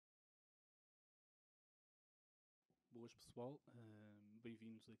Boas pessoal,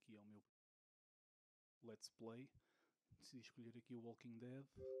 bem-vindos aqui ao meu Let's Play. Decidi escolher aqui o Walking Dead.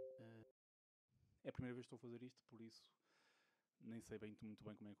 É a primeira vez que estou a fazer isto, por isso nem sei muito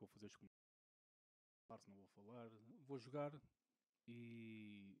bem como é que vou fazer os comentários, se não vou falar. Vou jogar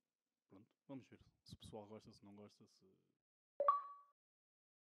e pronto, vamos ver se o pessoal gosta, se não gosta, se...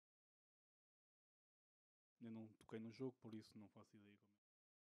 Eu não toquei no jogo, por isso não faço ideia como é.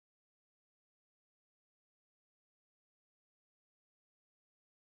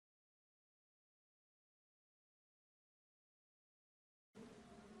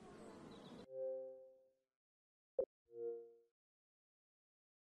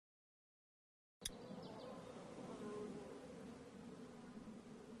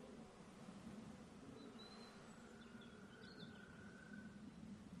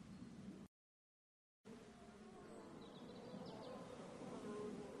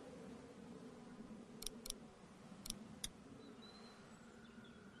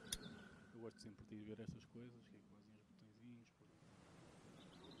 Eu gosto sempre de ver estas coisas, que é que fazem os botõezinhos, por aí.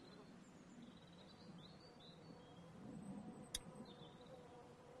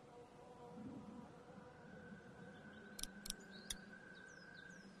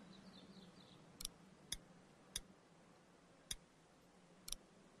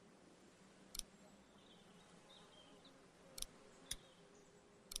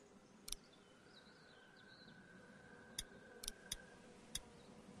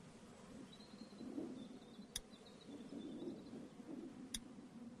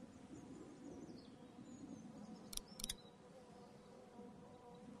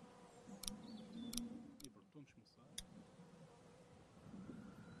 E pronto, vamos começar.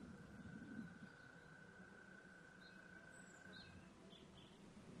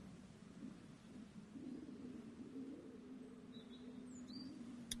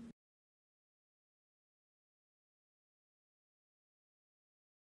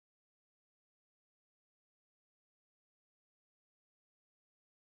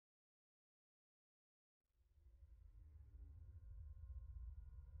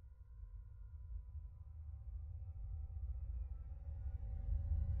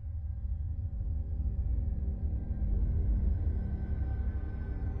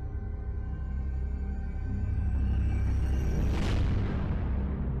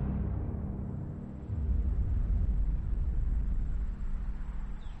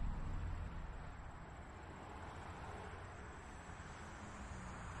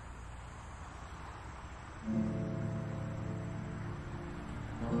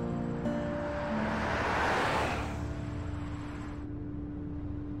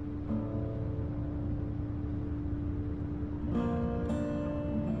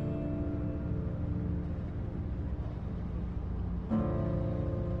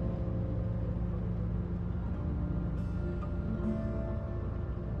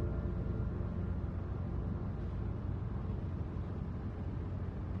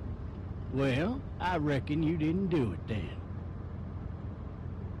 Well, I reckon you didn't do it then.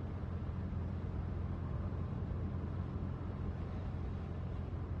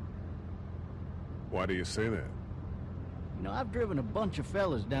 Why do you say that? You know, I've driven a bunch of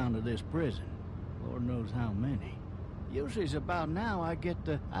fellas down to this prison. Lord knows how many. Usually it's about now I get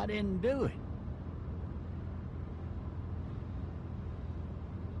the, I didn't do it.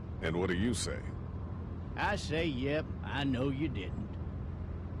 And what do you say? I say, yep, I know you didn't.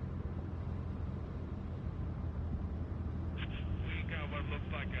 We got what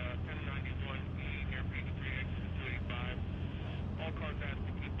looks like a 1091E near Peach 3 exit 285. All cars asked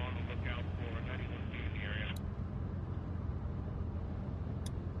to keep on the lookout for 91B in the area.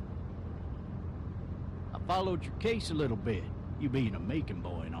 I followed your case a little bit, you being a Macon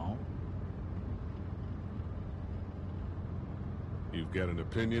boy and all. You've got an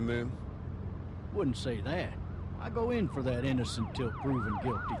opinion then? Wouldn't say that. I go in for that innocent till proven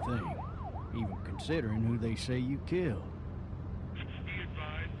guilty thing, even considering who they say you killed. Be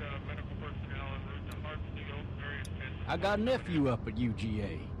advised, medical personnel en route to Hartsfield, various tents. I got a nephew up at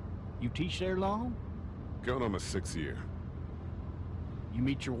UGA. You teach there long? Going on my 6th year. You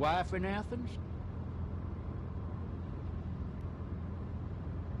meet your wife in Athens?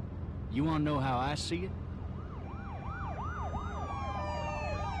 You want to know how I see it?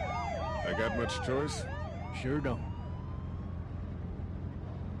 I got much choice? Sure don't.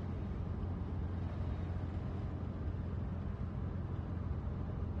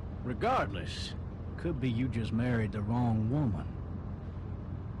 Regardless, could be you just married the wrong woman.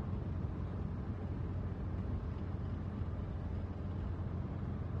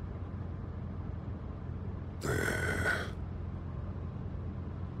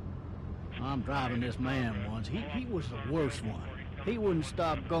 I'm driving this man once. He was the worst one. He wouldn't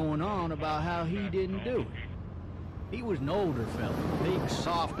stop going on about how he didn't do it. He was an older fella, big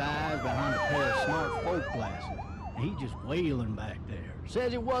soft eyes behind a pair of smart folk glasses. And he just wailing back there.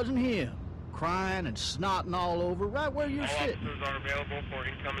 Says it wasn't him. Crying and snotting all over right where you're sitting. Officers are available for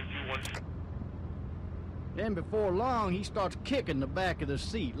incoming 2-1. Then before long, he starts kicking the back of the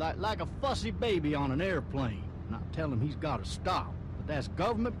seat like a fussy baby on an airplane. And I tell him he's got to stop, but that's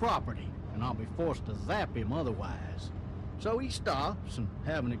government property, and I'll be forced to zap him otherwise. So he stops, and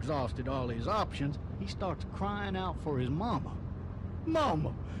having exhausted all his options, he starts crying out for his mama.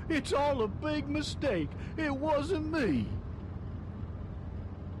 Mama, it's all a big mistake. It wasn't me.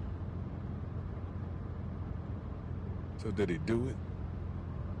 So did he do it?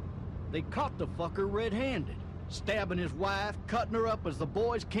 They caught the fucker red-handed, stabbing his wife, cutting her up as the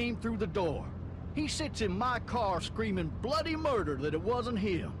boys came through the door. He sits in my car screaming bloody murder that it wasn't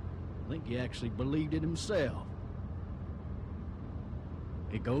him. I think he actually believed it himself.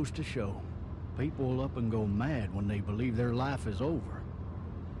 It goes to show, people will up and go mad when they believe their life is over.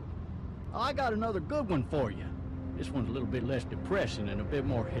 I got another good one for you. This one's a little bit less depressing and a bit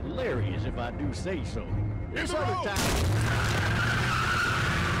more hilarious if I do say so. This other time...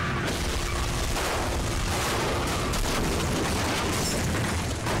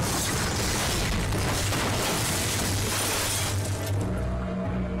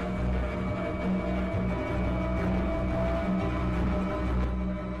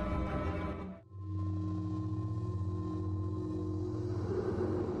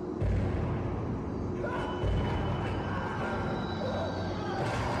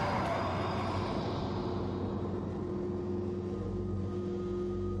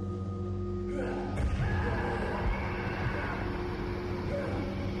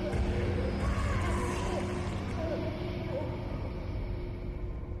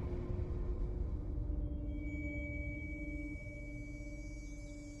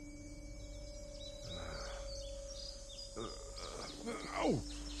 Oh,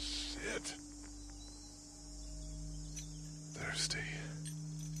 shit. Thirsty.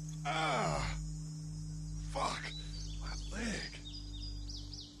 Ah! Fuck! My leg.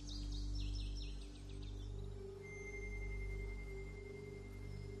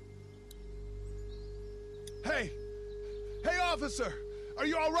 Hey! Hey, officer! Are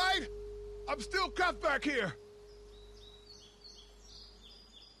you all right? I'm still cuffed back here!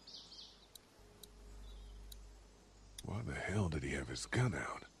 Why the hell did he have his gun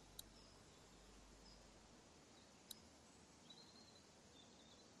out?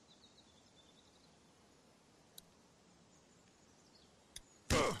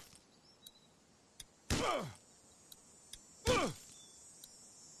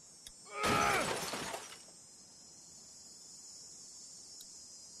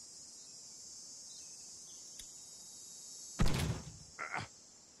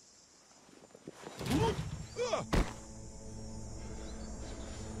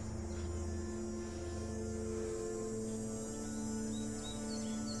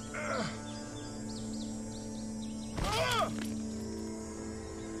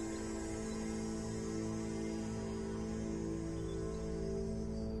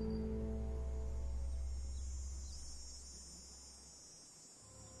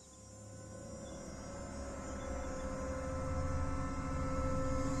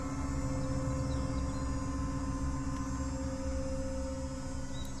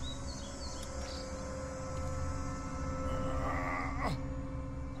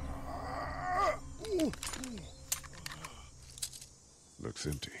 Looks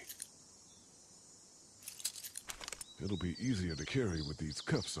empty. It'll be easier to carry with these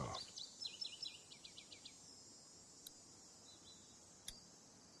cuffs off.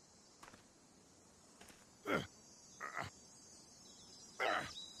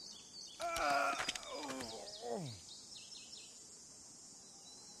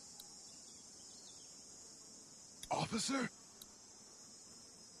 Officer?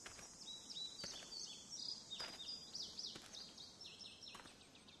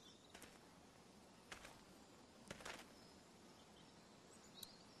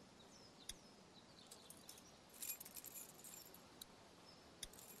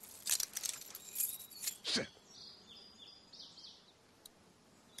 Shit.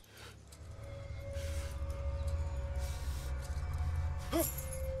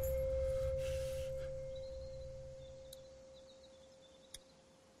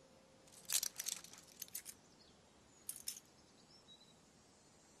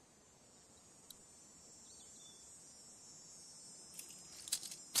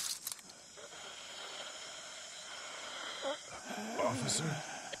 Officer?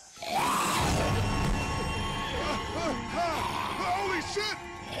 Holy shit!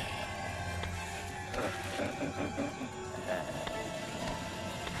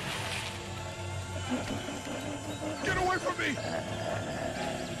 Get away from me!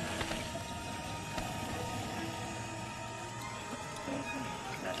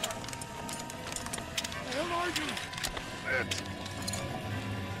 Where are you? It.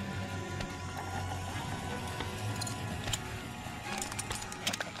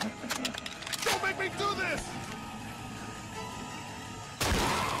 Don't make me do this!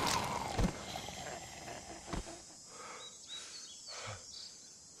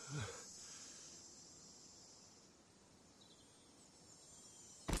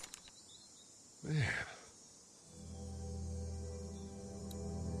 Man,